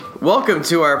Welcome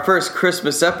to our first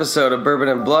Christmas episode of Bourbon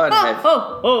and Blood. Sorry.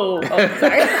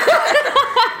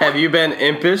 Have you been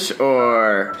impish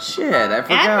or... Shit, I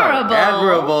forgot.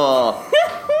 Admirable.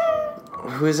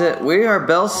 Who is it? We are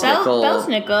Belsnickel.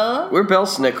 Belsnickel. We're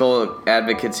Belsnickel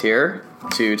advocates here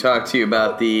to talk to you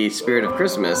about the spirit of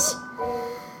Christmas.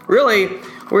 Really,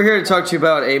 we're here to talk to you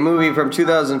about a movie from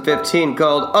 2015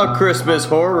 called A Christmas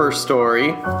Horror Story.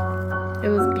 It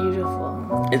was beautiful.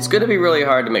 It's going to be really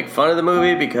hard to make fun of the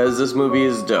movie because this movie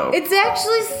is dope. It's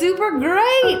actually super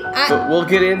great. But we'll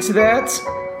get into that.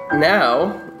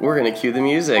 Now, we're going to cue the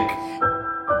music.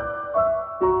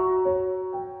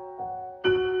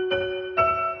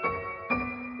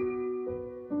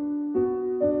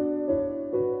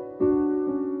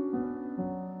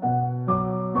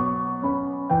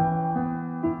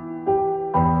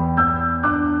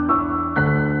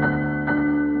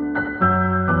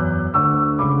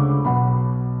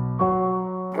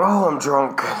 Oh, I'm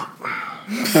drunk.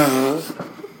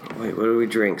 Wait, what do we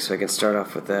drink so I can start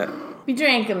off with that? We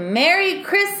drank a Merry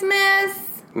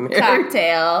Christmas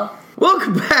cocktail.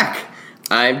 Welcome back.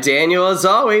 I'm Daniel, as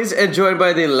always, and joined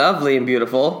by the lovely and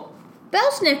beautiful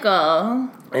Belsnickel.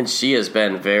 And she has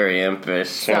been very impish.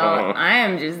 So I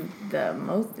am just the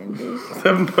most impish.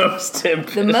 The most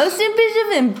impish. The most impish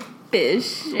of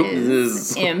impish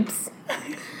is imps.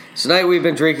 So tonight we've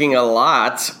been drinking a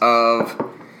lot of...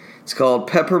 It's called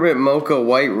Peppermint Mocha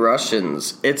White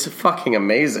Russians. It's fucking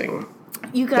amazing.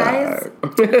 You guys,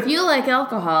 if you like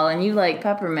alcohol and you like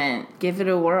peppermint, give it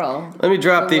a whirl. Let me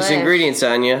drop these ingredients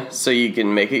on you so you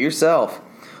can make it yourself.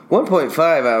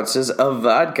 1.5 ounces of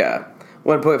vodka,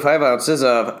 1.5 ounces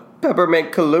of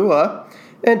peppermint Kahlua,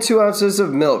 and 2 ounces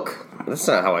of milk. That's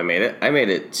not how I made it. I made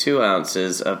it 2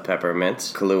 ounces of peppermint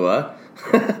Kahlua.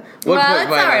 Well,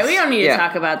 it's alright. We don't need to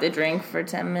talk about the drink for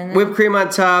 10 minutes. Whipped cream on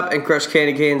top and crushed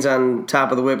candy canes on top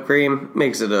of the whipped cream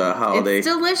makes it a holiday. It's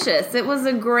delicious. It was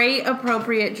a great,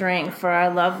 appropriate drink for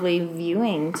our lovely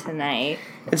viewing tonight.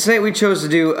 And tonight we chose to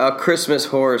do A Christmas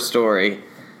Horror Story.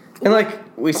 And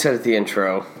like we said at the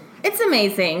intro... It's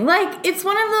amazing. Like, it's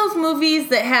one of those movies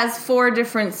that has 4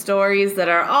 different stories that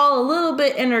are all a little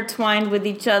bit intertwined with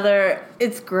each other.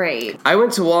 It's great. I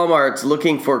went to Walmart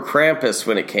looking for Krampus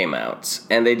when it came out,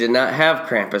 and they did not have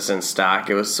Krampus in stock.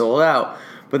 It was sold out.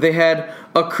 But they had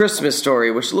A Christmas Story,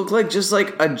 which looked like just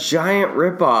like a giant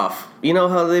ripoff. You know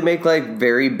how they make like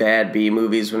very bad B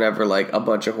movies whenever like a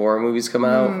bunch of horror movies come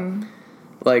out?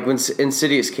 Like, when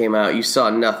Insidious came out, you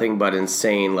saw nothing but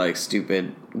insane, like,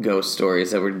 stupid ghost stories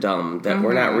that were dumb, that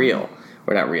were not real.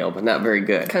 Were not real, but not very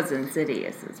good. Because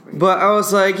Insidious is real. But I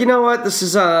was like, you know what? This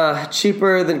is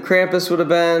cheaper than Krampus would have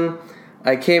been.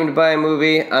 I came to buy a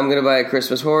movie. I'm going to buy A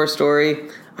Christmas Horror Story.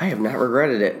 I have not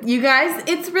regretted it. You guys,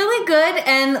 it's really good,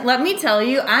 and let me tell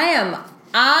you, I am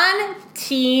on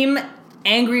Team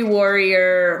Angry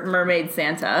Warrior Mermaid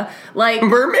Santa. Like...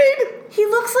 Mermaid? He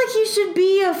looks like he should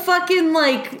be a fucking,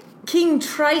 like, King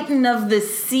Triton of the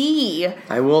sea.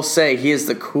 I will say, he is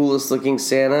the coolest looking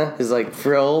Santa. His, like,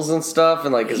 frills and stuff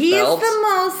and, like, his belt. He's the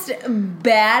most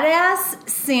badass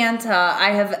Santa I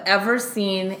have ever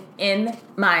seen in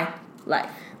my life.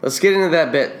 Let's get into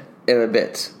that bit in a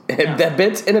bit. No. That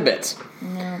bit in a bit.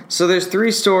 No. So there's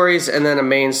 3 stories and then a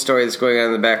main story that's going on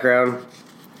in the background.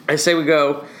 I say we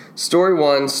go... Story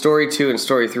 1, Story 2, and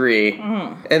Story 3.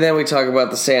 And then we talk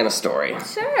about the Santa story.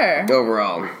 Sure.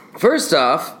 Overall. First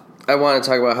off, I want to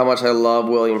talk about how much I love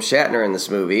William Shatner in this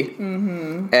movie.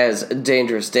 As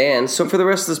Dangerous Dan. So for the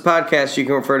rest of this podcast, you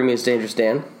can refer to me as Dangerous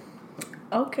Dan.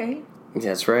 Okay.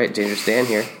 That's right, Dangerous Dan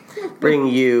here. Bringing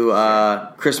you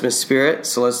Christmas spirit.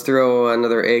 So let's throw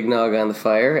another eggnog on the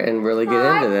fire and really get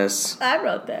into this. I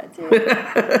wrote that,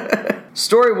 too.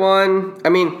 Story 1,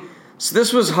 So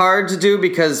this was hard to do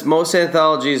because most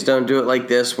anthologies don't do it like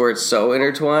this where it's so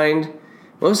intertwined.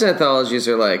 Most anthologies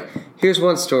are like, here's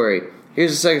one story,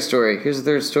 here's a second story, here's a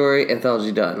third story,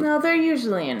 anthology done. No, they're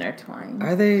usually intertwined.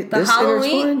 Are they the this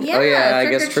Halloween? intertwined? Yeah, oh yeah, I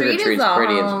guess Trick or Treat's Treat's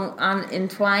pretty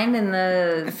entwined in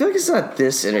the... I feel like it's not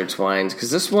this intertwined because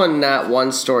this one, not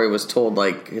one story was told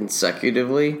like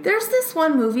consecutively. There's this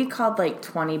one movie called like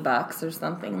 $20 or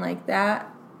something like that.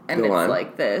 And it's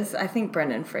like this. I think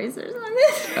Brendan Fraser's on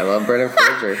it. I love Brendan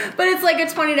Fraser. But it's like a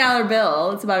 $20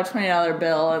 bill. It's about a $20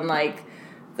 bill and like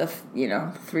the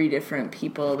 3 different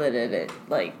people that it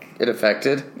like... It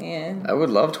affected? Yeah. I would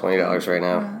love $20 right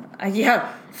now.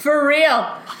 Yeah, for real.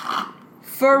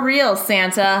 For real,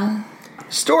 Santa.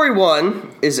 Story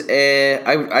 1 is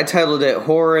I titled it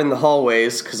Horror in the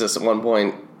Hallways because at one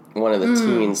point one of the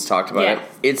teens talked about it.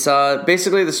 It's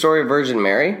basically the story of Virgin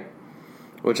Mary.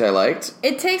 which I liked.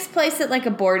 It takes place at like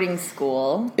a boarding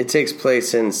school. It takes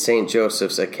place in St.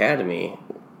 Joseph's Academy,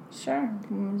 Sure.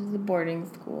 It was a boarding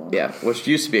school. Yeah, which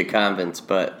used to be a convent,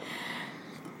 but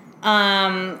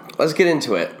let's get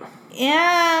into it.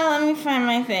 Yeah, let me find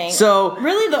my thing. So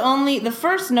really the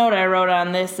first note I wrote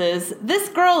on this is, this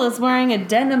girl is wearing a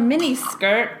denim mini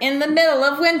skirt in the middle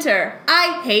of winter.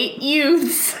 I hate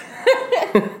youths.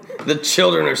 the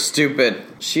children are stupid.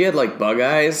 She had like bug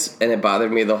eyes, and it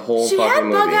bothered me the whole fucking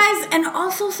movie. She had bug eyes and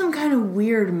also some kind of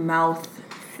weird mouth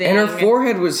thing. And her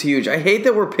forehead was huge. I hate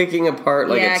that we're picking apart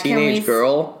like a teenage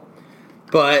girl,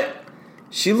 but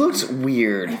she looks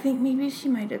weird. I think maybe she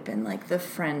might have been like the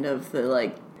friend of the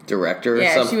like director or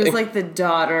something. Yeah, she was like the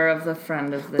daughter of the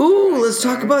friend of the director. Let's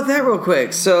talk about that real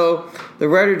quick. So, the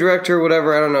writer, director,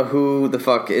 whatever, I don't know who the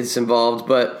fuck is involved,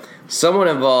 but someone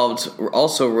involved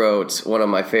also wrote one of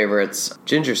my favorites,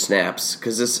 Ginger Snaps,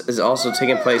 because this is also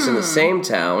taking place in the same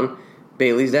town,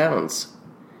 Bailey's Downs.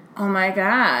 Oh my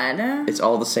god. It's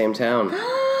all the same town.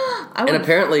 And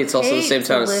apparently it's also the same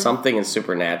town as Something in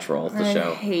Supernatural, the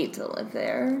show. I hate to live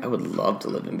there. I would love to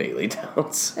live in Bailey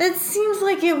Downs. It seems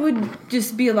like it would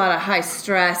just be a lot of high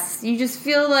stress. You just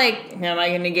feel like, am I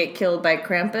going to get killed by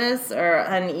Krampus or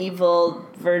an evil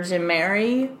Virgin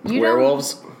Mary?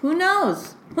 Werewolves? Who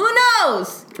knows? Who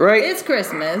knows? Right. It's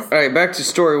Christmas. All right, back to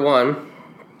story one.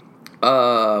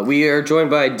 We are joined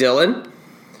by Dylan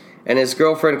and his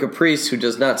girlfriend Caprice, who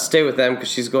does not stay with them because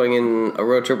she's going in a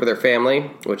road trip with her family,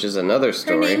 which is another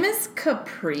story. Her name is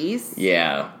Caprice?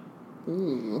 Yeah.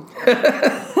 Ooh.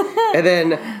 And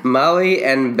then Molly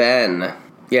and Ben.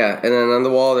 Yeah, and then on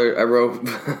the wall there, I wrote,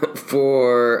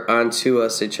 for unto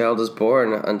us a child is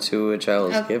born, unto a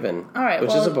child is given. All right,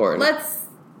 which is important.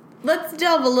 Let's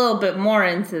delve a little bit more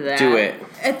into that. Do it.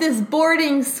 At this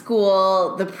boarding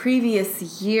school the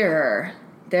previous year,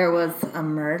 there was a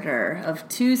murder of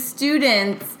 2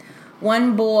 students.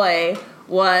 One boy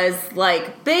was,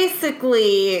 like,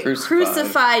 basically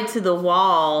crucified to the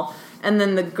wall, and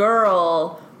then the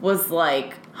girl was,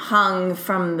 like, hung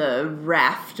from the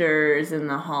rafters in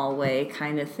the hallway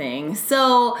kind of thing.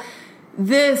 So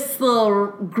this little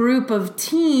group of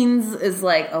teens is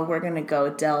like, oh, we're going to go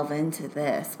delve into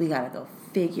this. We got to go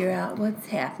figure out what's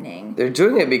happening. They're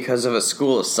doing it because of a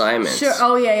school assignment. Sure.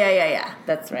 Oh, yeah.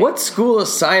 That's right. What school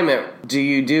assignment do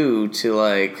you do to,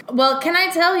 like... Well, can I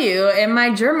tell you, in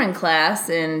my German class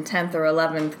in 10th or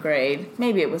 11th grade,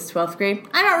 maybe it was 12th grade,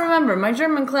 I don't remember. My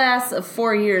German class of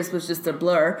 4 years was just a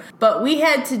blur. But we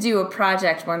had to do a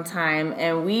project one time,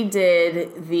 and we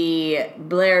did the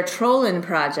Blair Trollen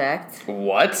project.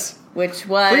 What? Which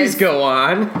was... Please go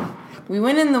on. We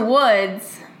went in the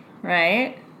woods,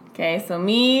 right? Okay, so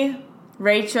me,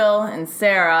 Rachel, and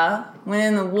Sarah went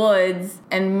in the woods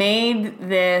and made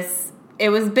this. It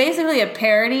was basically a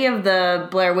parody of the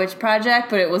Blair Witch Project,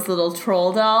 but it was little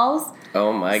troll dolls.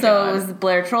 Oh my god. So it was the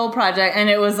Blair Troll Project, and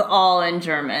it was all in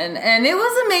German. And it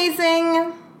was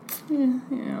amazing. You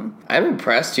know. I'm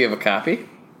impressed. Do you have a copy?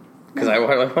 Because I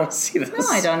really want to see this. No,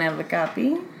 I don't have a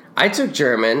copy. I took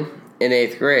German in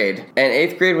 8th grade. And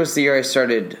 8th grade was the year I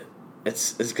started...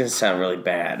 It's going to sound really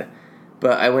bad.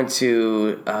 But I went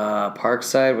to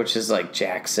Parkside, which is like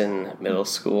Jackson Middle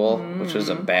School, which was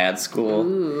a bad school.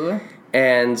 Ooh.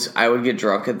 And I would get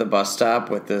drunk at the bus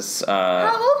stop with this...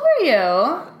 How old were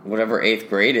you? Whatever 8th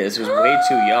grade is. It was way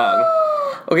too young.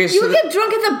 Okay, so you would get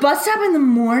drunk at the bus stop in the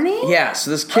morning? Yeah,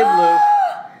 so this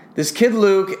kid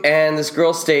Luke and this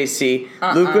girl Stacy.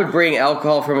 Luke would bring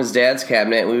alcohol from his dad's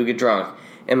cabinet and we would get drunk.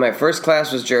 And my first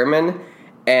class was German,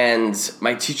 and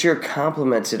my teacher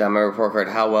complimented on my report card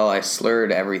how well I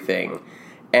slurred everything.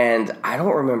 And I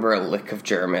don't remember a lick of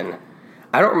German.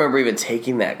 I don't remember even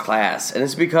taking that class. And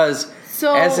it's because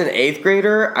as an 8th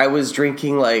grader, I was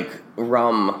drinking like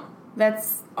rum.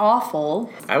 That's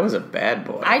awful. I was a bad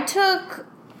boy. I took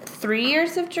 3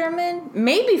 years of German,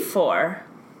 maybe 4.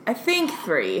 I think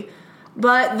 3.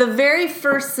 But the very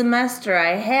first semester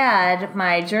I had,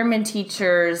 my German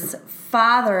teacher's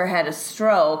father had a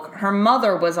stroke. Her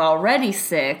mother was already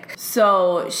sick,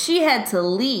 so she had to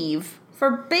leave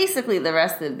for basically the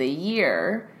rest of the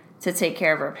year to take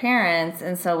care of her parents.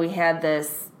 And so we had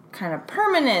this kind of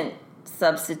permanent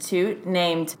substitute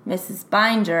named Mrs.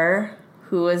 Binder,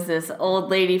 who was this old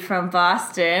lady from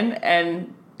Boston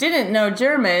and didn't know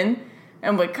German,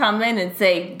 and would come in and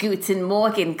say, Guten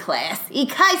Morgen, class. Ich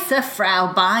heiße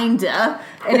Frau Binder.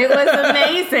 And it was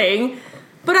amazing.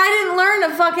 But I didn't learn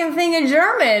a fucking thing in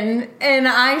German. And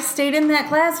I stayed in that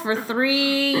class for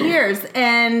 3 years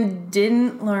and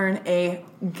didn't learn a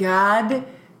goddamned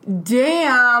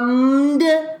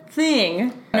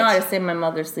thing. I know how to say my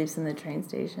mother sleeps in the train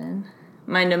station.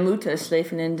 Meine Mutter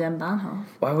schläft in dem Bahnhof.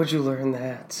 Why would you learn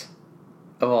that?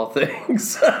 of all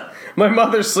things. My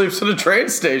mother sleeps at a train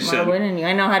station. Why wouldn't you?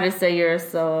 I know how to say you're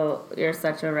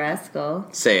such a rascal.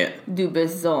 Say it. Du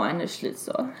bist so eine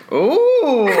Schlitzohr.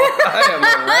 Ooh, I am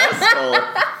a rascal.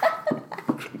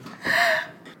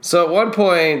 So at one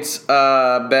point,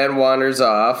 Ben wanders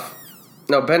off.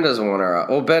 No, Ben doesn't wander off.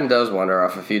 Well, Ben does wander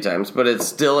off a few times, but it's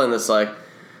still in this, like,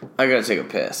 I gotta take a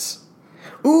piss.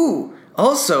 Ooh,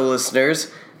 also,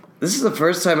 listeners, this is the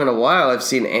first time in a while I've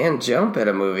seen Anne jump at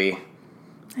a movie.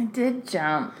 I did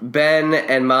jump. Ben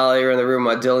and Molly are in the room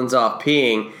while Dylan's off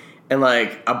peeing, and,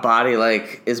 like, a body,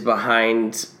 like, is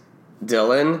behind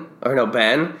Ben,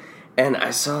 and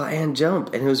I saw Anne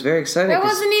jump, and it was very exciting. That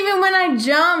wasn't even when I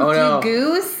jumped, you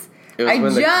goose. It was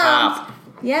when the cop.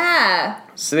 Yeah.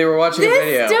 So they were watching a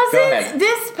video. Go ahead.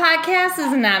 This podcast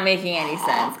is not making any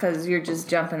sense, because you're just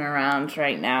jumping around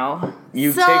right now.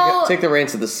 You take the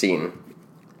reins of the scene.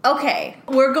 Okay,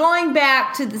 we're going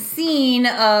back to the scene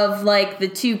of, like, the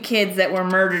two kids that were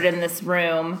murdered in this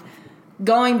room.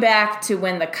 Going back to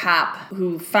when the cop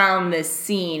who found this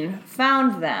scene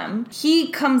found them.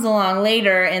 He comes along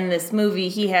later in this movie.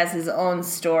 He has his own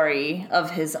story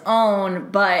of his own.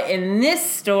 But in this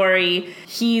story,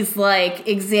 he's, like,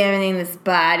 examining this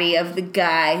body of the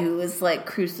guy who was, like,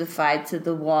 crucified to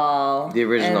the wall. The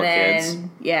original kids.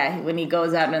 Yeah, when he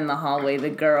goes out in the hallway,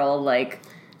 the girl, like,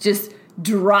 just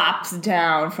drops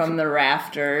down from the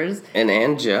rafters. And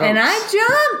Anne jumps. And I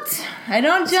jumped. I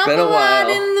don't jump a lot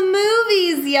in the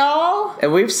movies, y'all.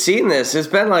 And we've seen this. It's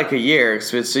been like a year.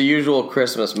 So it's a usual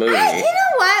Christmas movie. You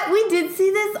know what? We did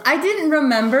see this. I didn't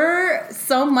remember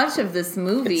so much of this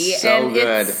movie. It's so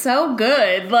good. It's so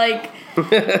good. Like,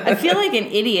 I feel like an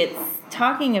idiot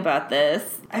talking about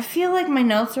this. I feel like my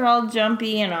notes are all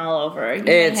jumpy and all over.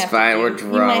 It's fine, we're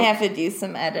drunk. You might have to do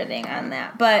some editing on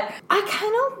that. But I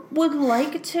kind of would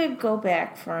like to go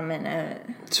back for a minute.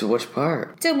 To which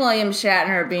part? To William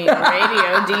Shatner being a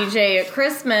radio DJ at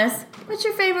Christmas. What's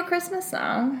your favorite Christmas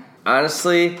song?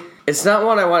 Honestly, it's not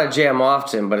one I want to jam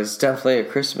often, but it's definitely a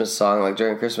Christmas song, like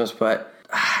during Christmas, but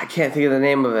I can't think of the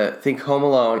name of it. I think Home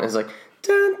Alone is like...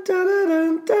 Dun, dun, dun,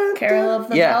 dun, dun, Carol of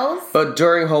the Bells? But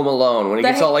during Home Alone, when it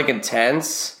gets all, like,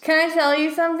 intense. Can I tell you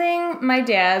something? My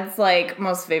dad's, like,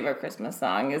 most favorite Christmas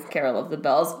song is Carol of the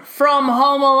Bells from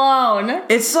Home Alone.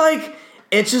 It's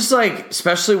just like,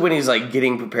 especially when he's, like,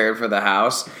 getting prepared for the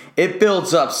house, it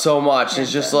builds up so much.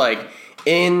 It's just, like,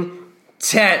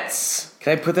 intense.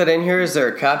 Can I put that in here? Is there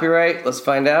a copyright? Let's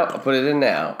find out. I'll put it in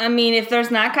now. I mean, if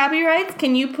there's not copyrights,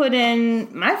 can you put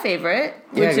in my favorite,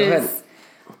 which is...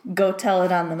 Go Tell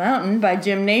It on the Mountain by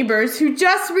Jim Nabors, who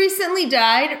just recently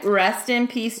died. Rest in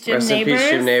peace, Jim Nabors. Rest in peace,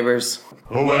 Jim Nabors.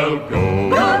 Well,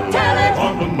 go tell it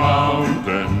on the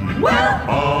mountain. Well,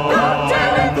 go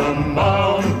tell it on the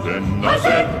mountain. I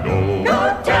said,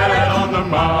 go tell it on the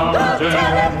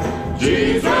mountain.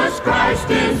 Jesus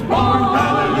Christ is born.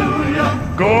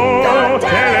 Hallelujah. Go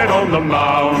tell it on the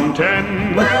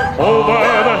mountain.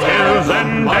 Over the hills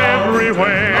and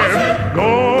everywhere.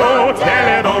 Go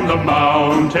tell it on the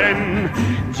mountain.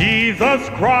 Jesus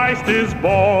Christ is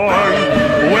born.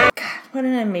 God, what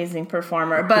an amazing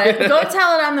performer. But Go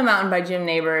Tell It on the Mountain by Jim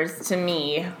Nabors, to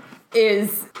me,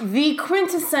 is the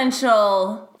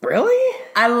quintessential... Really?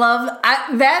 I love...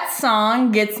 that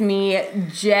song gets me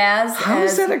jazzed. How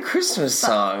is that a Christmas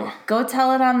song? Go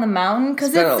Tell It on the Mountain?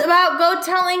 Because it's about go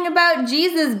telling about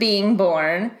Jesus being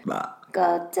born.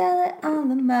 Go tell it on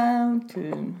the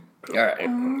mountain. All right.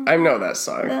 I know that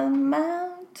song. The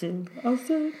mountain.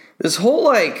 This whole,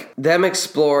 like, them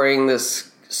exploring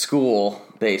this school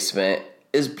basement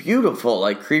is beautiful.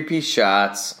 Like, creepy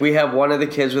shots. We have one of the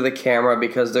kids with a camera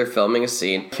because they're filming a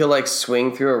scene. He'll, like,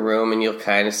 swing through a room and you'll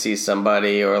kind of see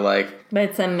somebody, or, like... But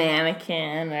it's a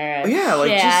mannequin or a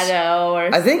shadow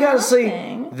or I think, something.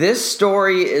 Honestly, this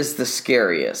story is the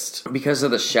scariest because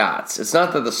of the shots. It's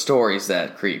not that the story's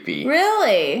that creepy.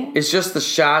 Really? It's just the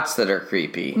shots that are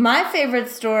creepy. My favorite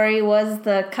story was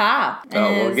the cop.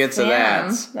 Oh, we'll get to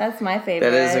that. That's my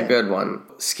favorite. That is a good one.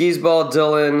 Skeesball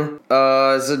Dylan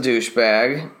is a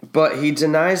douchebag, but he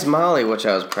denies Molly, which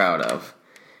I was proud of.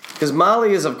 Because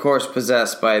Molly is, of course,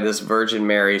 possessed by this Virgin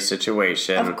Mary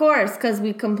situation. Of course, because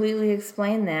we completely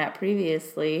explained that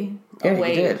previously. Yeah,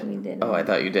 wait, you did. We didn't. Oh, I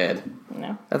thought you did.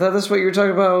 No. I thought that's what you were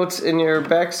talking about in your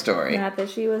backstory. Not that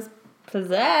she was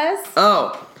possessed.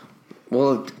 Oh.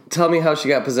 Well, tell me how she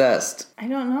got possessed. I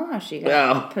don't know how she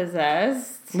got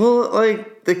possessed. Well,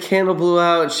 like, the candle blew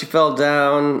out and she fell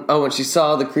down. Oh, and she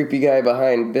saw the creepy guy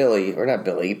behind Billy. Or not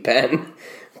Billy, Ben.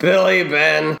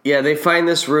 Ben. Yeah, they find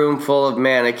this room full of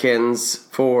mannequins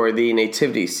for the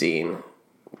nativity scene.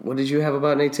 What did you have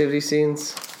about nativity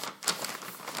scenes?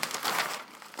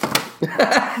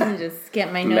 Let me just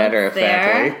get my notes Matter of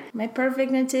there. factly. My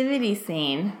perfect nativity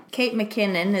scene. Kate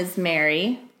McKinnon is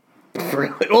Mary.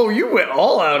 Really? Oh, you went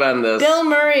all out on this. Bill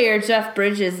Murray or Jeff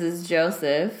Bridges is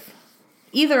Joseph.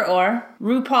 Either or.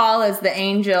 RuPaul is the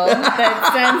angel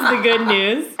that sends the good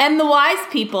news. And the wise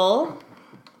people,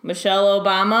 Michelle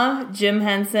Obama, Jim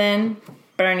Henson,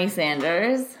 Bernie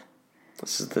Sanders.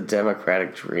 This is the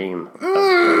Democratic dream.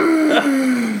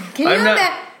 Can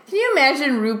you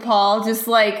imagine RuPaul just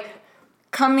like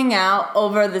coming out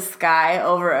over the sky,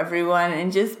 over everyone,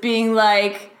 and just being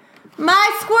like,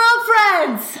 my squirrel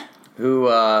friends! Who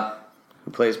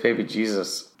plays Baby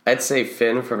Jesus? I'd say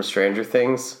Finn from Stranger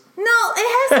Things. No,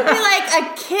 it has to be like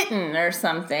a kitten or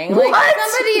something. What? Like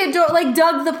somebody like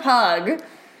Doug the Pug.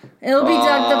 It'll be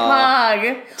Doug the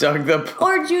Pug. Doug the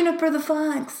Or Juniper the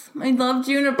Fox. I love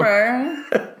Juniper.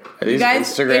 Are these Guys,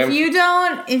 Instagram?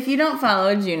 if you don't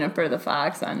follow Juniper the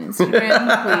Fox on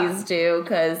Instagram, please do,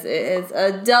 because it is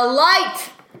a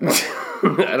delight.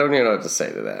 I don't even know what to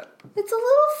say to that. It's a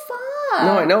little fun.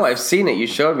 No, I know. I've seen it. You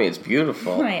showed me. It's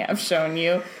beautiful. I have shown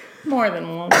you more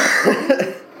than once.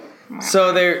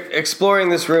 So they're exploring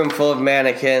this room full of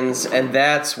mannequins, and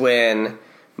that's when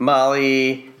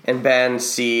Molly and Ben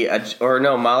see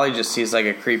Molly just sees like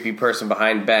a creepy person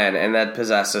behind Ben, and that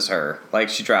possesses her. Like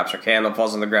she drops her candle,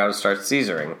 falls on the ground, and starts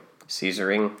seizuring.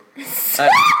 Seizuring.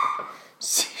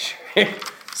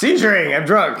 I'm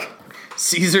drunk.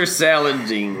 Caesar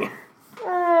salading.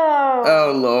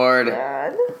 Oh Lord.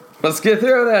 God. Let's get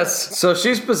through this. So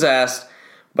she's possessed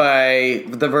by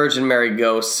the Virgin Mary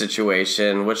ghost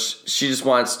situation, which she just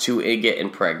wants to get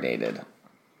impregnated.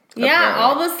 Yeah, Apparently.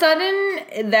 all of a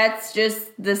sudden, that's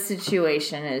just the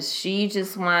situation, is she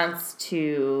just wants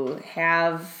to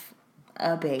have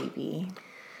a baby.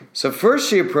 So first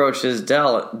she approaches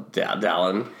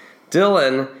Dylan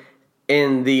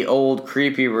in the old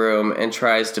creepy room and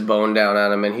tries to bone down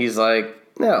on him, and he's like,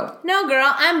 no. No, girl,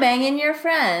 I'm banging your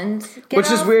friend. Get Which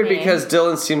is off weird me. because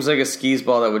Dylan seems like a skis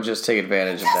ball that would just take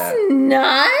advantage of that.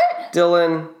 Not?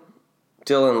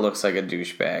 Dylan looks like a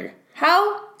douchebag.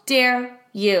 How dare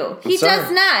you? He sorry.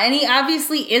 does not, and he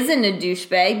obviously isn't a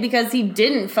douchebag because he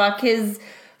didn't fuck his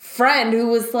friend who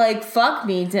was like, fuck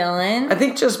me, Dylan. I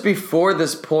think just before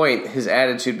this point, his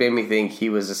attitude made me think he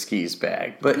was a skis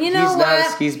bag. But You know he's what? not a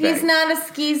skis bag. He's not a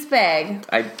skis bag.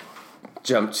 I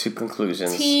jumped to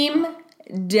conclusions. Team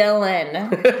Dylan.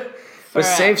 But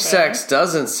safe Forever. sex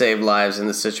doesn't save lives in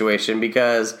this situation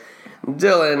because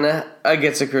Dylan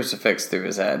gets a crucifix through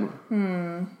his head.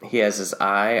 He has his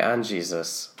eye on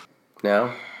Jesus.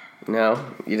 No? No?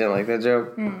 You didn't like that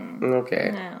joke?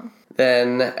 Okay. No.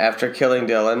 Then, after killing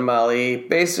Dylan, Molly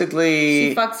basically...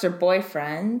 She fucks her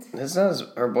boyfriend. That's not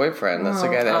her boyfriend. That's the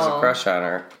guy that has a Oh. crush on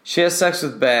her. She has sex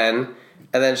with Ben,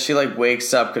 and then she,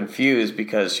 wakes up confused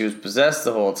because she was possessed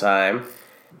the whole time.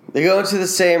 They go into the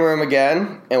same room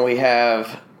again, and we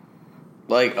have,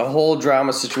 a whole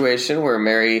drama situation where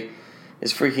Mary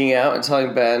is freaking out and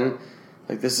telling Ben,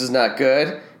 this is not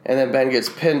good. And then Ben gets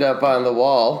pinned up on the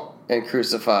wall and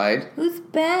crucified. Who's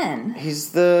Ben?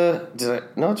 He's no,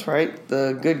 it's right.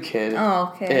 The good kid.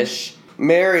 Oh, okay. Ish.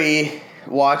 Mary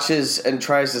watches and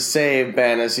tries to save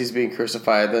Ben as he's being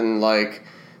crucified. Then,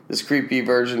 this creepy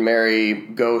Virgin Mary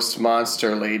ghost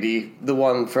monster lady, the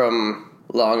one from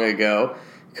long ago,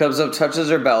 comes up, touches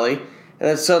her belly, and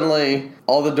then suddenly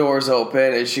all the doors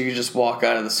open and she can just walk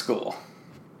out of the school.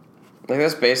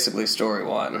 That's basically story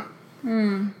one.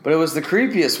 But it was the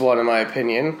creepiest one, in my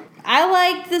opinion. I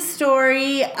like the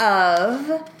story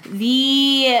of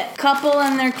the couple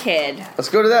and their kid. Let's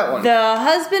go to that one. The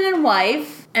husband and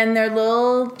wife and their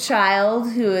little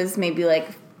child who is maybe a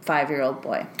 5-year-old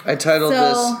boy. I titled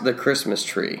So- this The Christmas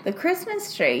Tree. The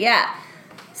Christmas tree, yeah.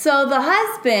 So the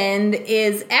husband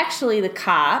is actually the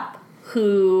cop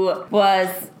who was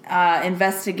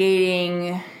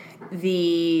investigating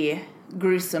the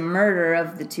gruesome murder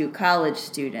of the 2 college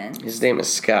students. His name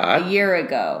is Scott. A year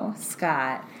ago,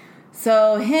 Scott.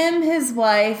 So him, his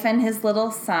wife, and his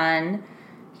little son,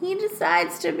 he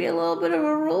decides to be a little bit of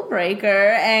a rule breaker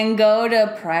and go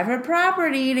to private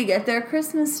property to get their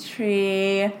Christmas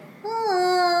tree.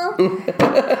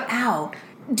 Oh. Ow.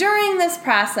 During this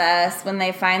process, when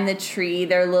they find the tree,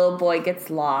 their little boy gets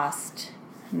lost.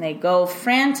 And they go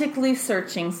frantically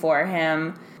searching for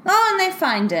him. Oh, and they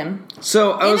find him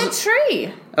So in a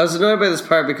tree. I was annoyed by this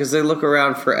part because they look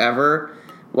around forever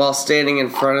while standing in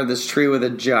front of this tree with a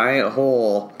giant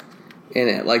hole in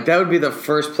it. That would be the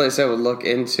first place I would look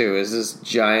into, is this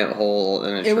giant hole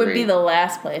in a tree. It would be the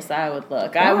last place I would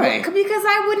look. Why? Because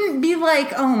I wouldn't be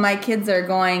like, oh, my kids are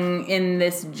going in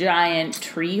this giant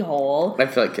tree hole. I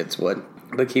feel like kids would,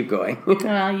 but keep going.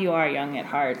 Well, you are young at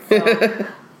heart, so.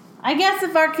 I guess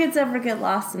if our kids ever get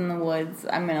lost in the woods,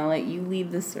 I'm going to let you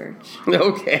lead the search.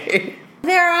 Okay.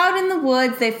 They're out in the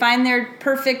woods. They find their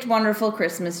perfect, wonderful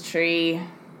Christmas tree.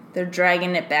 They're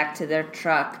dragging it back to their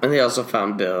truck. And they also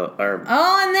found Bill, or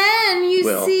and then you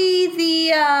Will. see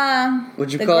the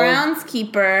What'd you the call him?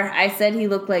 groundskeeper. I said he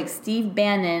looked like Steve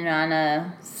Bannon on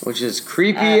a Which is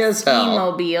creepy as hell.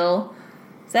 ski-mobile.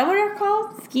 Is that what they're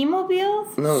called?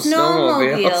 Ski-mobiles? No,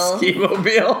 snowmobile.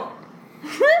 Ski-mobile.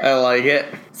 I like it.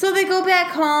 So they go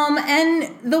back home,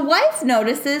 and the wife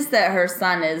notices that her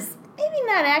son is maybe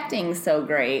not acting so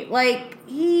great. Like,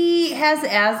 he has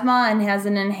asthma and has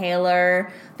an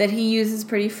inhaler that he uses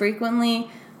pretty frequently,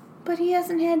 but he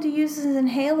hasn't had to use his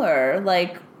inhaler,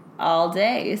 like, all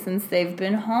day since they've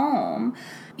been home.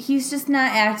 He's just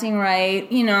not acting right.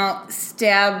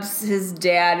 Stabs his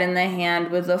dad in the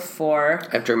hand with a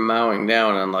fork. After mowing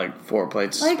down on, 4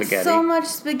 plates of spaghetti. Like, so much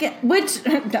spaghetti. Which,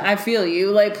 I feel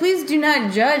you. Like, please do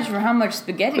not judge for how much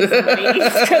spaghetti somebody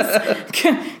eats.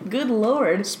 Because, good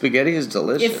Lord. Spaghetti is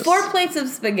delicious. If 4 plates of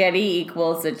spaghetti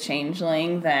equals a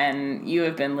changeling, then you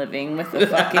have been living with a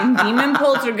fucking demon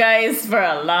poltergeist for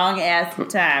a long-ass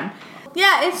time.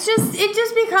 Yeah, it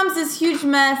just becomes this huge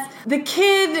mess. The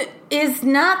kid is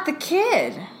not the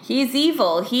kid. He's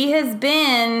evil. He has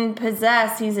been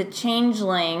possessed. He's a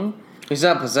changeling. He's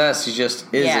not possessed. He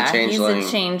just is a changeling. He's a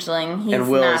changeling. He's and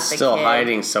Will not is the still kid.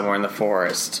 hiding somewhere in the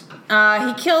forest.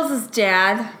 He kills his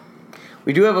dad.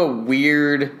 We do have a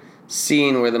weird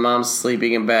scene where the mom's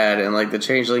sleeping in bed and the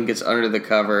changeling gets under the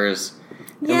covers.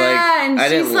 And I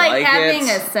she's didn't like having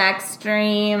it. a sex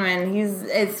dream, and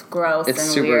it's gross It's and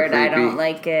super weird. I creepy. don't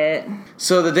like it.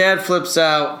 So the dad flips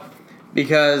out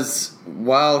because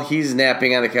while he's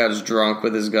napping on the couch drunk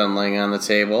with his gun laying on the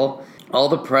table, all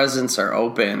the presents are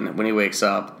open when he wakes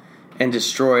up and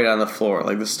destroyed on the floor,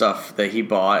 like the stuff that he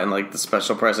bought and the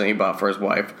special present he bought for his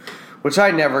wife, which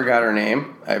I never got her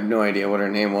name. I have no idea what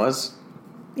her name was.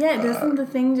 Yeah, doesn't the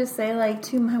thing just say,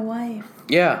 to my wife?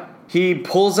 Yeah. He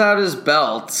pulls out his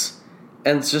belt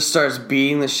and just starts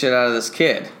beating the shit out of this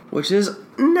kid, which is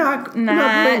not an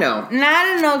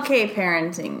okay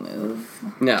parenting move.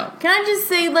 No. Can I just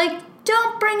say,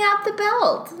 don't bring out the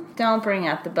belt. Don't bring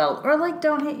out the belt. Or,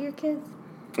 don't hit your kids.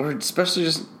 Or especially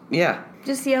just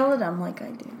yell at them like I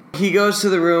do. He goes to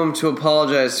the room to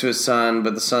apologize to his son,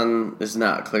 but the son is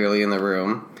not clearly in the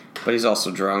room. But he's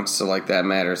also drunk, so that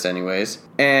matters anyways.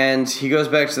 And he goes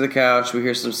back to the couch. We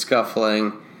hear some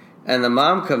scuffling. And the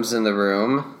mom comes in the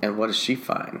room, and what does she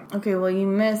find? Okay, well, you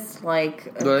missed, What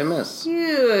did I miss?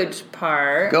 huge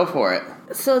part. Go for it.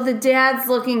 So the dad's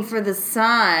looking for the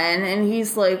son, and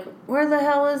he's like, where the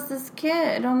hell is this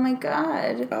kid? Oh, my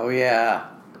God. Oh, yeah.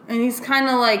 And he's kind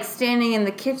of, standing in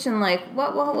the kitchen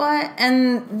what?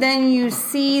 And then you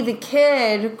see the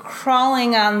kid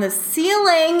crawling on the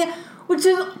ceiling, which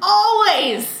is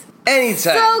always...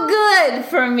 Anytime. so good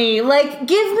for me. Give me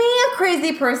a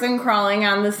crazy person crawling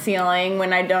on the ceiling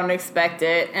when I don't expect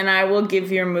it, and I will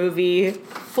give your movie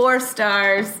 4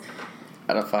 stars.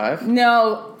 Out of 5?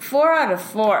 No, 4 out of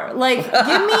 4.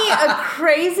 Give me a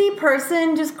crazy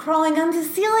person just crawling on the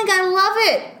ceiling. I love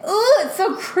it. Ooh, it's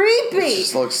so creepy. It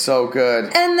just looks so good.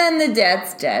 And then the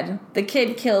dad's dead. The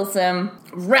kid kills him,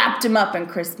 wrapped him up in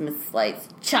Christmas lights,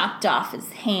 chopped off his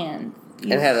hand.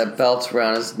 And had a belt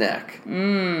around his neck.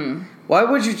 Why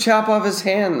would you chop off his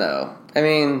hand, though? I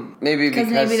mean, maybe because...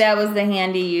 maybe that was the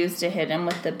hand he used to hit him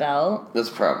with the belt.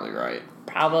 That's probably right.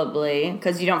 Probably.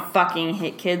 Because you don't fucking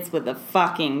hit kids with a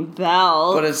fucking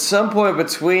belt. But at some point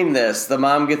between this, the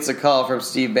mom gets a call from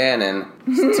Steve Bannon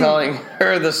telling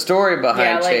her the story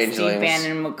behind Changelings. Steve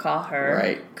Bannon would call her.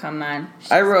 Right. Come on.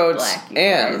 She's I wrote, black, you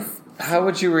Anne, guys. how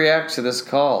would you react to this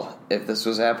call if this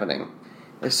was happening?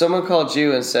 If someone called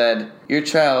you and said, your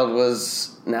child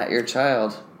was not your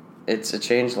child, it's a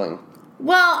changeling.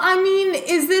 Well, I mean,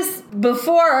 is this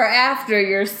before or after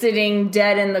you're sitting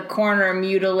dead in the corner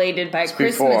mutilated by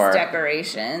Christmas before.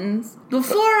 Decorations?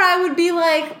 Before, I would be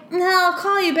like, no, I'll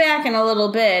call you back in a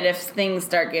little bit if things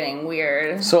start getting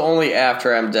weird. So only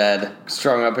after I'm dead,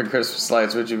 strung up in Christmas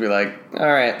lights, would you be like, all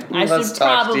right, I let's should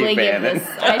talk probably Steve give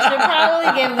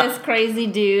Bannon. this crazy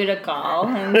dude a call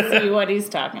and see what he's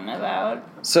talking about.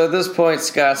 So at this point,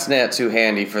 Scott's not too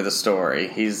handy for the story.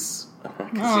 Because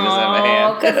he doesn't have a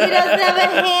hand. Because he doesn't have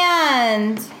a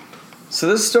hand. So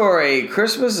this story,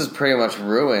 Christmas is pretty much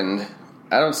ruined.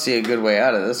 I don't see a good way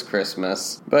out of this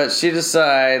Christmas. But she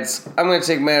decides, I'm going to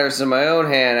take matters in my own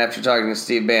hand after talking to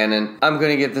Steve Bannon. I'm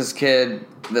going to get this kid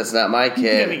that's not my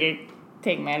kid.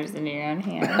 Take matters into your own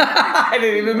hands. I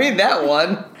didn't even mean that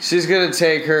one. She's going to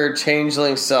take her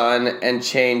changeling son and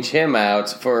change him out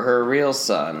for her real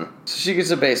son. So she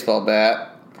gets a baseball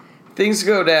bat, Things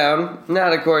go down,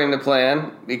 not according to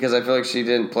plan, because I feel like she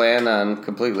didn't plan on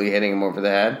completely hitting him over the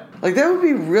head. Like, that would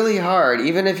be really hard,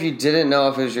 even if you didn't know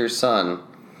if it was your son.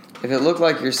 If it looked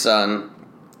like your son,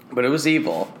 but it was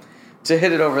evil, to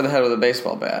hit it over the head with a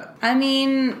baseball bat. I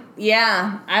mean,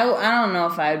 yeah. I don't know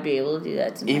if I would be able to do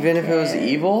that to my Even if it was kid.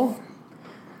 evil?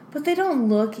 But they don't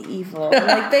look evil.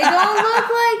 Like, they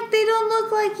don't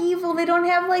look like evil. They don't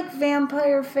have, like,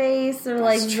 vampire face or,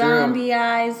 like, That's true. zombie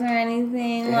eyes or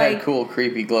anything. They like, had cool,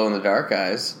 creepy, glow-in-the-dark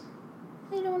eyes.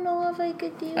 I don't know if I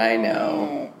could do I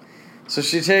know. it. So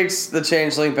she takes the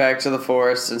changeling back to the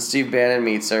forest, and Steve Bannon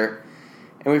meets her.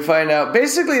 And we find out,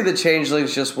 basically, the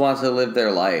changelings just want to live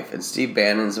their life. And Steve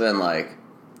Bannon's been like,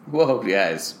 whoa,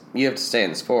 guys, you have to stay in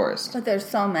this forest. But there's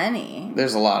so many.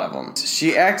 There's a lot of them.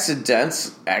 She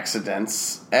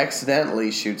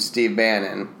accidentally shoots Steve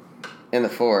Bannon in the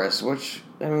forest, which,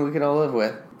 I mean, we can all live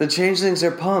with. The changelings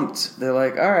are pumped. They're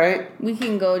like, all right, We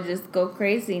can just go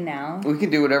crazy now. we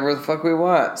can do whatever the fuck we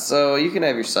want. So you can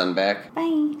have your son back.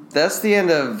 Bye. That's the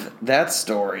end of that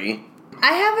story.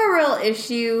 I have a real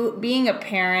issue being a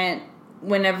parent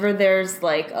whenever there's,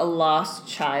 like, a lost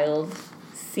child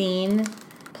scene.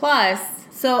 Plus,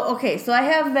 so I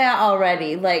have that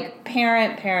already, like,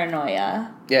 parent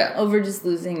paranoia. Yeah. Over just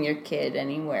losing your kid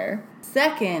anywhere.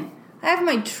 Second, I have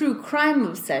my true crime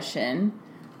obsession,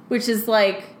 which is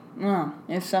like, well,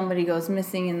 if somebody goes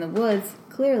missing in the woods,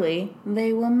 clearly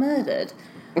they were murdered.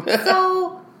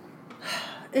 So,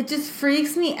 it just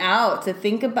freaks me out to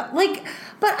think about, like,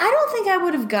 but I don't think I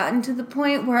would have gotten to the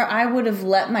point where I would have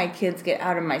let my kids get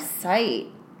out of my sight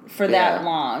for that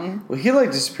long. Well, he,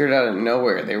 like, disappeared out of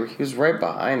nowhere. He was right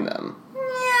behind them.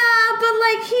 Yeah, but,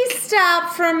 like, he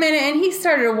stopped for a minute and he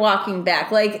started walking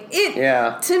back. Like,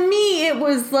 to me, it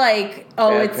was like,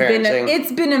 Bad parenting.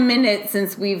 it's been a minute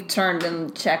since we've turned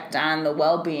and checked on the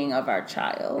well-being of our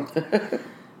child.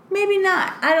 Maybe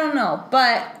not. I don't know.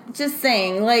 But just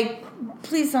saying, like,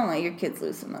 please don't let your kids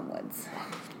loose in the woods.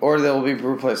 Or they'll be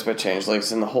replaced by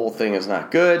changelings, and the whole thing is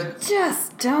not good.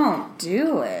 Just don't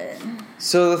do it.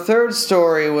 So the third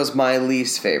story was my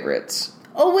least favorite.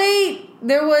 Oh, wait.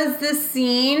 There was this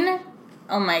scene.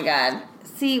 Oh, my God.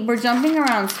 See, we're jumping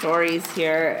around stories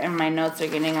here, and my notes are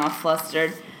getting all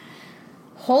flustered.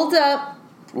 Hold up.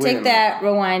 Take that.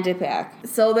 Rewind it back.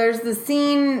 So there's the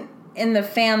scene in the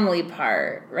family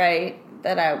part, right?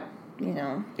 That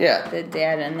Yeah. the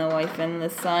dad and the wife and the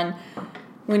son,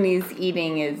 when he's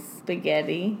eating his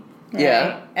spaghetti. Right?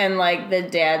 Yeah. And, like, the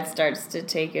dad starts to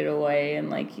take it away and,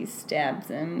 like, he stabs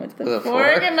him with the With a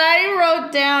fork. fork? And I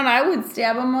wrote down, I would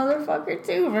stab a motherfucker,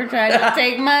 too, for trying to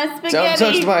take my Don't spaghetti.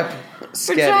 touch my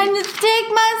For trying spaghetti. to take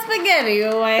my spaghetti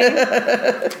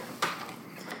away.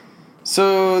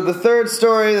 So the third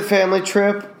story, the family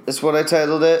trip, is what I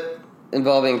titled it,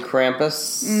 involving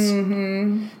Krampus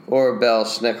or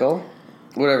Belschnickel,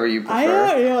 whatever you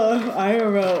prefer. I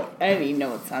don't wrote any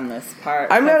notes on this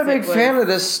part. I'm not a because big fan of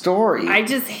this story. I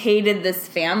just hated this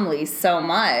family so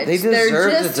much. They deserve They're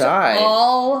to just die.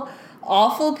 all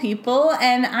awful people,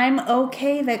 and I'm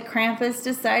okay that Krampus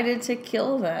decided to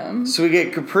kill them. So we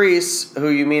get Caprice, who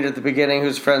you meet at the beginning,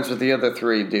 who's friends with the other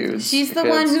three dudes. She's the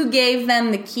one who gave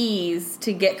them the keys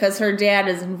to get, because her dad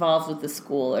is involved with the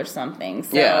school or something.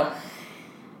 So Yeah.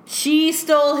 she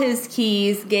stole his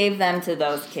keys, gave them to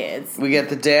those kids. We get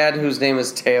the dad, whose name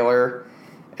is Taylor,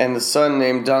 and the son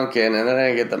named Duncan, and then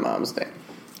I get the mom's name.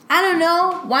 I don't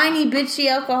know, whiny, bitchy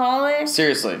alcoholic.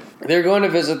 Seriously. They're going to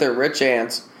visit their rich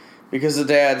aunts because the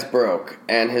dad's broke,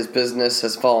 and his business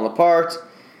has fallen apart,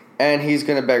 and he's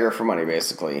going to beg her for money,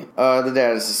 basically. The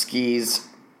dad is a skis.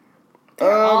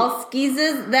 All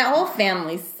skeezes. That whole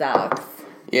family sucks.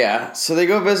 Yeah, so they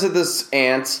go visit this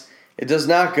aunt. It does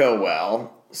not go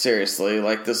well. Seriously,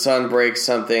 like the son breaks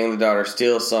something, the daughter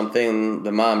steals something,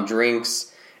 the mom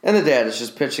drinks, and the dad is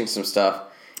just pitching some stuff.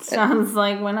 Sounds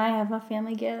like when I have a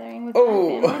family gathering with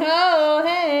Oh. my family. Oh,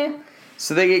 hey.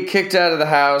 So they get kicked out of the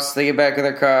house, they get back in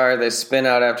their car, they spin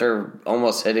out after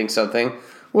almost hitting something,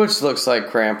 which looks like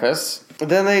Krampus.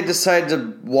 Then they decide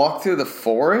to walk through the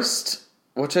forest,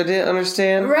 which I didn't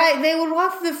understand. Right, they would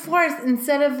walk through the forest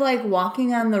instead of, like,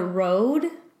 walking on the road.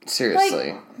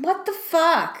 Seriously. Like, what the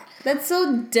fuck? That's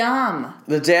so dumb.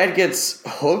 The dad gets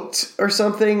hooked or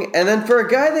something, and then for a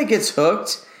guy that gets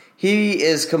hooked, he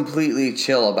is completely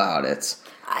chill about it.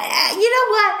 You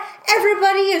know what?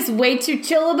 Everybody is way too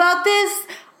chill about this.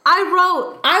 I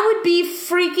wrote, I would be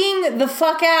freaking the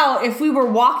fuck out if we were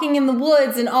walking in the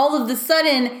woods and all of a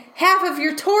sudden half of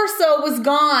your torso was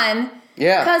gone.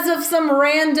 Yeah. Because of some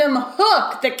random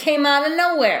hook that came out of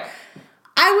nowhere.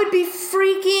 I would be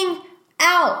freaking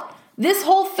out. This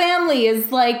whole family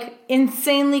is, like,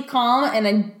 insanely calm, and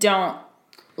I don't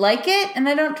like it, and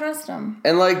I don't trust them.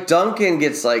 And, like, Duncan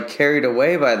gets, like, carried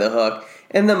away by the hook,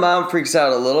 and the mom freaks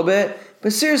out a little bit,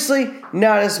 but seriously,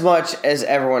 not as much as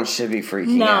everyone should be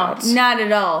freaking out. No, not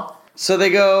at all. So they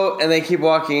go, and they keep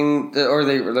walking, or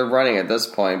they're running at this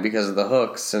point because of the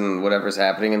hooks and whatever's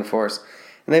happening in the forest.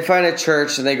 And they find a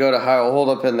church, and they go to hold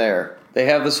up in there. They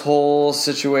have this whole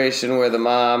situation where the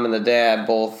mom and the dad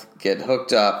both get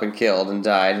hooked up and killed and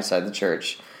died inside the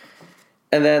church.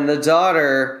 And then the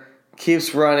daughter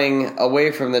keeps running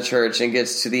away from the church and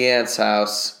gets to the aunt's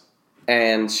house,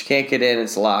 and she can't get in,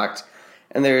 it's locked.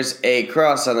 And there's a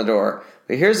cross on the door.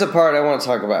 But here's the part I want to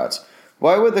talk about.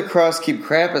 Why would the cross keep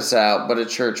Krampus out, but a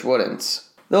church wouldn't?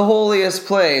 The holiest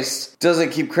place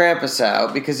doesn't keep Krampus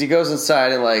out because he goes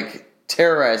inside and, like,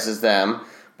 terrorizes them.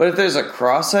 But if there's a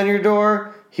cross on your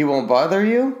door, he won't bother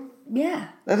you? Yeah.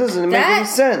 That doesn't make any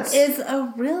sense. That is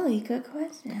a really good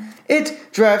question.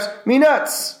 It drives me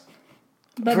nuts.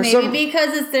 But maybe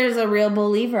because there's a real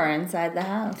believer inside the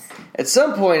house. At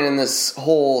some point in this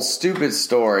whole stupid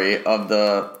story of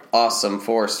the awesome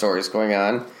forest stories going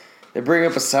on, they bring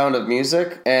up a Sound of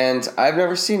Music, and I've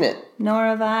never seen it. Nor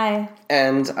have I.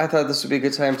 And I thought this would be a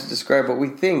good time to describe what we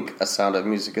think a Sound of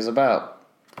Music is about.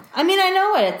 I mean, I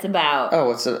know what it's about. Oh,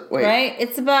 what's it? Wait. Right?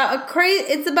 It's about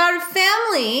a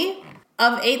family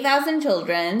of 8,000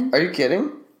 children. Are you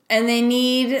kidding? And they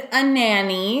need a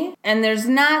nanny. And there's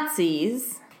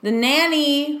Nazis. The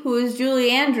nanny, who is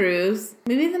Julie Andrews,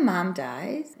 maybe the mom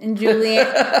dies. And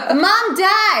the mom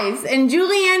dies. And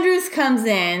Julie Andrews comes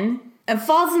in and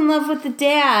falls in love with the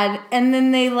dad. And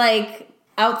then they, like,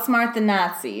 outsmart the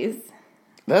Nazis.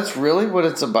 That's really what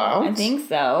it's about? I think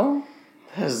so.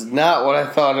 That is not what I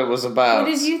thought it was about. What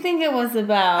did you think it was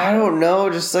about? I don't know,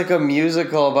 just like a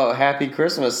musical about Happy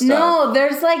Christmas stuff. No,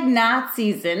 there's like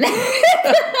Nazis in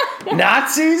it.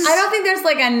 Nazis? I don't think there's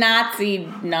like a Nazi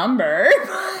number.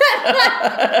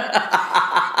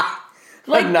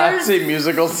 Like a Nazi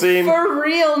musical scene? For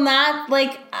real, not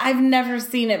like, I've never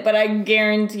seen it, but I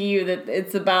guarantee you that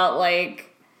it's about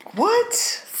like... What?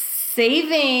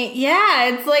 Saving... Yeah,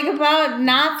 it's like about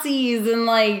Nazis and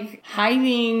like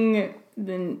hiding...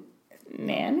 the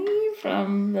nanny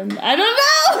from the... I don't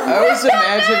know! I always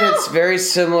imagine it's very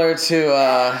similar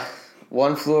to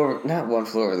One Flew Over... Not One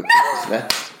Flew Over the Cuckoo's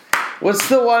Nest. What's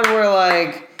the one where,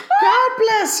 like, God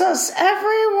bless us,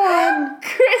 everyone?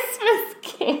 Christmas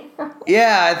Carol.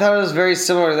 Yeah, I thought it was very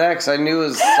similar to that because I knew it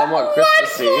was somewhat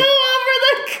Christmassy. One Flew Over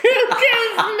the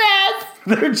Cuckoo's Nest.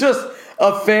 They're just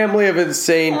a family of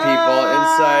insane people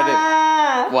inside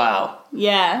it. Wow.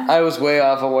 Yeah. I was way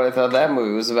off on what I thought that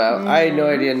movie was about. I had no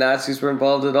idea Nazis were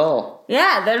involved at all.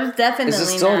 Yeah, there's definitely Is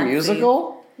it still a Nazis.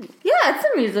 musical? Yeah, it's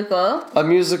a musical. A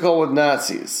musical with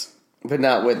Nazis, but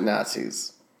not with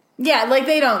Nazis. Yeah, like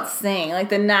they don't sing. Like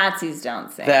the Nazis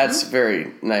don't sing. That's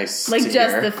very nice like to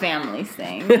just hear. the family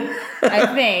sing,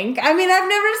 I think. I mean, I've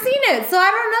never seen it, so I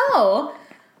don't know.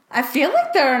 I feel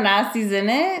like there are Nazis in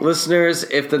it. Listeners,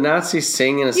 if the Nazis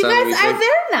sing in a You Sound of guys, Music... are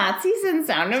there Nazis in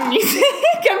Sound of Music?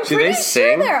 I'm Do pretty they sure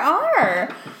sing? there are.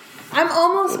 I'm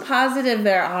almost positive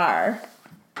there are.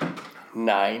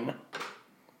 9.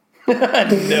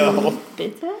 No.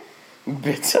 Bitte?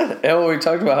 Bitte? Oh, we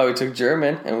talked about how we took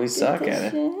German, and we suck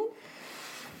at it.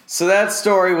 So that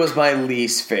story was my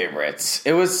least favorite.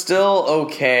 It was still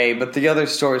okay, but the other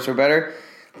stories were better.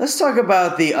 Let's talk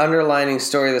about the underlining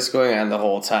story that's going on the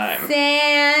whole time.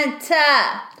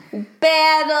 Santa!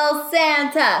 Battle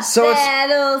Santa! So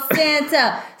Battle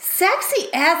Santa!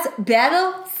 Sexy ass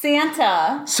Battle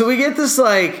Santa! So we get this,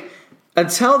 like,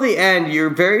 until the end, you're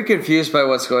very confused by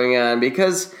what's going on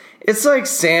because it's like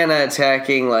Santa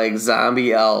attacking, like,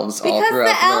 zombie elves all Because throughout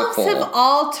the the North elves Pole. have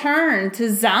all turned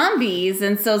to zombies,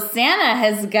 and so Santa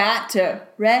has got to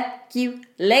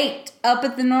regulate up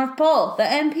at the North Pole, the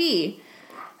MP.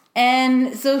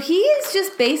 And so he is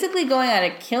just basically going on a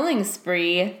killing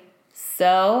spree.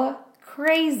 So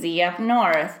crazy up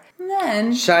north. And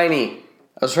then... Shiny.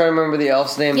 I was trying to remember the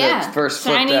elf's name that first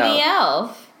flipped Shiny out. the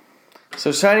elf.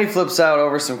 So Shiny flips out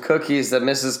over some cookies that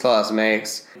Mrs. Claus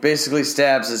makes, basically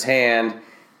stabs his hand,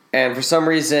 and for some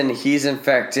reason he's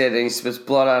infected and he spits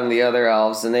blood on the other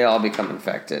elves and they all become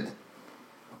infected.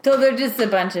 So they're just a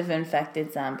bunch of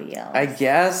infected zombie elves. I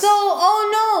guess. So,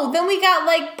 oh no, then we got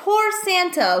like poor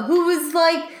Santa, who was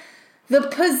like the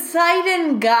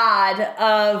Poseidon god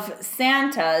of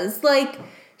Santas. Like,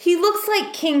 he looks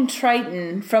like King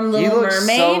Triton from Little Mermaid. He looks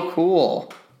so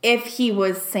cool. If he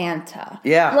was Santa.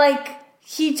 Yeah. Like,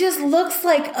 he just looks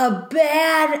like a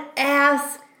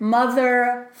badass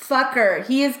motherfucker.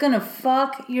 He is gonna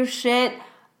fuck your shit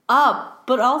up,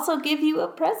 but also give you a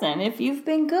present if you've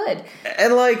been good.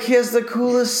 And, like, he has the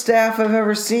coolest staff I've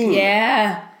ever seen.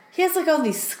 Yeah. He has, like, all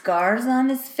these scars on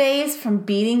his face from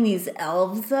beating these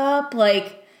elves up.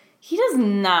 Like, he does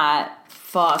not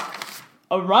fuck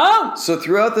around. So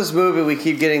throughout this movie, we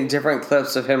keep getting different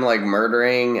clips of him, like,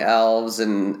 murdering elves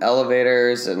in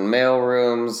elevators and mail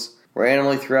rooms,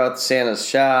 randomly throughout Santa's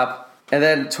shop. And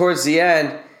then towards the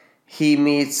end, he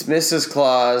meets Mrs.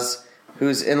 Claus,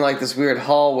 who's in, like, this weird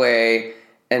hallway,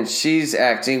 and she's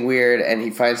acting weird, and he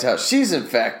finds out she's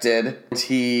infected. And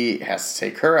he has to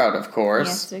take her out, of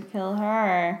course. He has to kill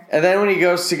her. And then when he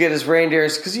goes to get his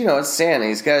reindeers, because, you know, it's Santa,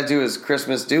 he's got to do his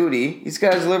Christmas duty. He's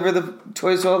got to deliver the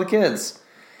toys to all the kids.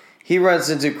 He runs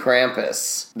into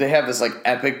Krampus. They have this, like,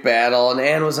 epic battle, and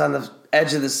Anne was on the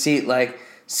edge of the seat like,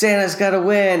 Santa's got to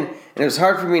win. And it was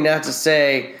hard for me not to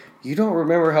say, you don't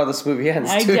remember how this movie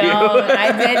ends, do you?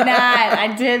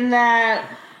 I did not.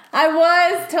 I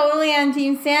was totally on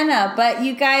Team Santa, but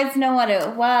you guys know what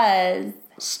it was.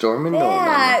 Storm and Norman.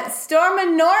 Yeah, Storm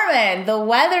and Norman, the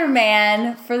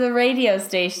weatherman for the radio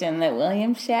station that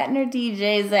William Shatner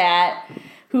DJs at,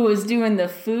 who was doing the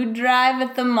food drive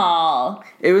at the mall.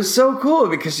 It was so cool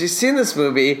because you've seen this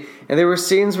movie, and there were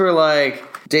scenes where, like,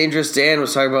 Dangerous Dan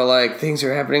was talking about, like, things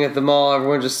are happening at the mall,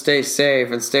 everyone just stay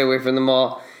safe and stay away from the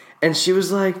mall. And she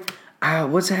was like,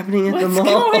 what's happening at the mall?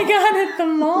 What's going on at the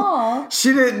mall?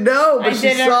 She didn't know, but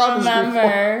she saw this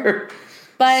before.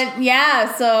 But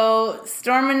yeah, so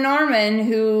Storm and Norman,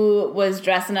 who was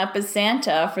dressing up as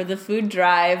Santa for the food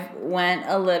drive, went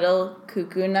a little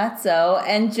cuckoo nutso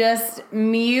and just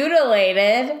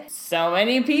mutilated so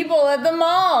many people at the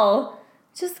mall.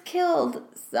 Just killed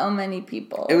so many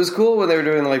people. It was cool when they were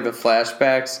doing, like, the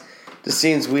flashbacks to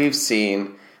scenes we've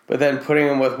seen, but then putting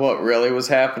them with what really was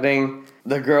happening.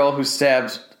 The girl who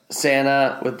stabbed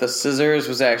Santa with the scissors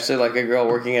was actually, like, a girl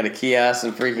working at a kiosk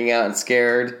and freaking out and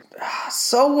scared.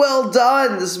 So well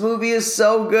done. This movie is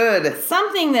so good.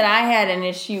 Something that I had an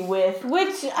issue with,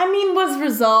 which, I mean, was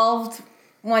resolved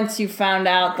once you found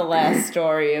out the last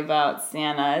story about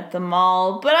Santa at the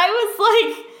mall. But I was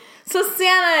like, so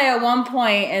Santa at one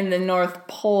point in the North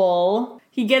Pole,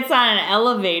 he gets on an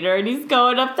elevator and he's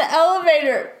going up the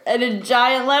elevator. And in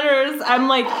giant letters, I'm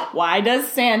like, why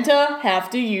does Santa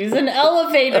have to use an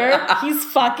elevator? He's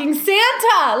fucking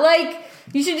Santa. Like,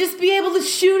 you should just be able to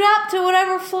shoot up to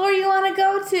whatever floor you want to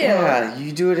go to. Yeah,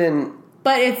 you do it in...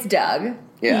 But it's Doug.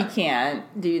 Yeah. You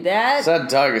can't do that. It's not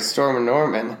Doug, it's Storm and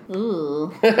Norman.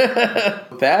 Ooh.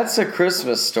 That's a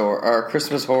Christmas story, or a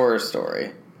Christmas horror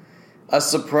story. A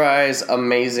surprise,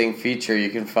 amazing feature you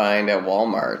can find at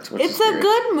Walmart. It's a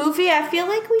good movie. I feel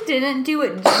like we didn't do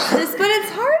it justice, but it's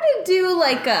hard to do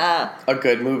like a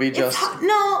good movie. No,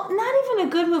 not even a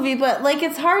good movie, but like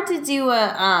it's hard to do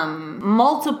a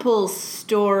multiple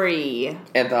story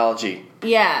anthology.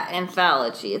 Yeah,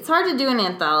 anthology. It's hard to do an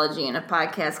anthology in a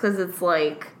podcast because it's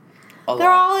like they're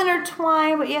all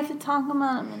intertwined, but you have to talk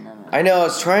about them. I know, I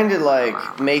was trying to,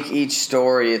 like, make each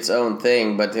story its own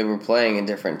thing, but they were playing in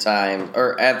different times,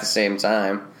 or at the same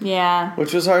time. Yeah.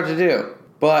 Which was hard to do.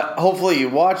 But hopefully you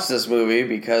watched this movie,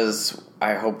 because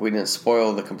I hope we didn't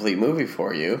spoil the complete movie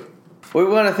for you. We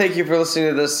want to thank you for listening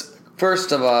to this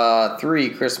first of 3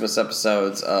 Christmas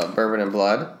episodes of Bourbon and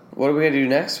Blood. What are we going to do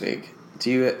next week?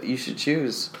 You should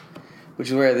choose. Would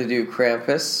you rather do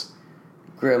Krampus?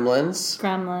 Gremlins.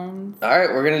 All right,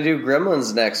 we're going to do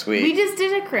Gremlins next week. We just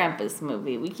did a Krampus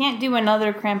movie. We can't do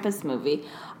another Krampus movie.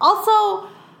 Also,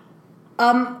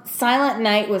 Silent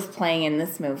Night was playing in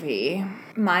this movie.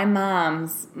 One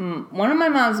of my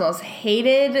mom's most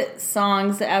hated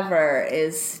songs ever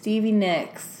is Stevie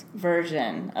Nicks'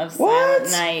 version of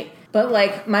Silent Night. But,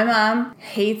 like, my mom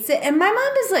hates it. And my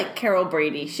mom is like Carol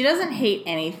Brady. She doesn't hate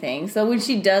anything. So when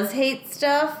she does hate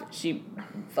stuff, she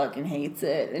fucking hates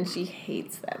it. And she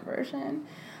hates that version.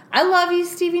 I love you,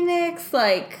 Stevie Nicks.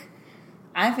 Like,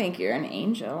 I think you're an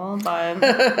angel.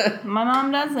 But my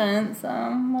mom doesn't. So,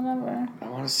 whatever. I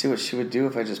want to see what she would do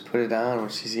if I just put it on when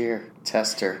she's here.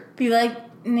 Test her. Be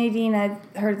like, Nadine, I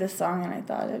heard this song and I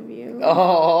thought of you.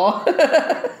 Oh.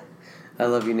 I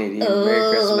love you, Nadine.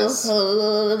 Merry Christmas.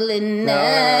 Holy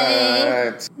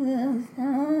night.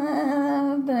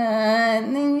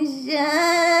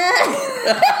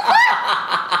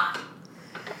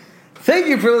 Thank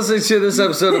you for listening to this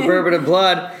episode of Bourbon and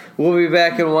Blood. We'll be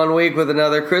back in 1 week with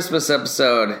another Christmas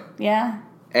episode. Yeah.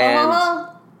 And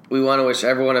we want to wish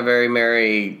everyone a very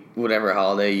merry whatever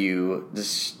holiday you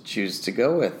just choose to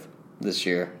go with this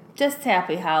year. Just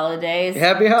happy holidays.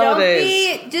 Happy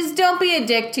holidays. Don't be a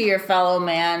dick to your fellow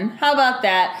man. How about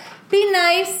that? Be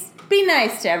nice. Be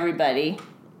nice to everybody.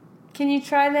 Can you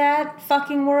try that,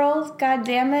 fucking world? God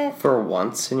damn it. For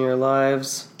once in your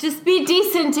lives. Just be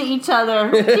decent to each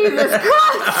other. Jesus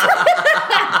Christ.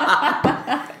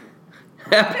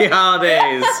 Happy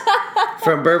holidays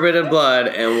from Bourbon and Blood,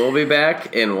 and we'll be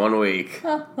back in 1 week.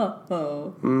 Bye.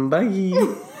 Go tell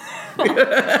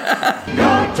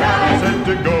it. Said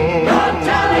to go. Go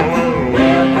tell it.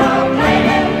 We'll proclaim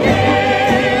it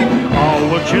again. All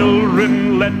the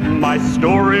children, let my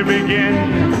story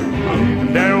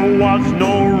begin. There was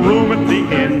no room at the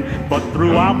inn, but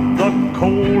throughout the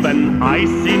cold and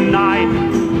icy night,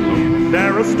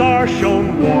 there a star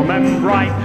shone warm and bright.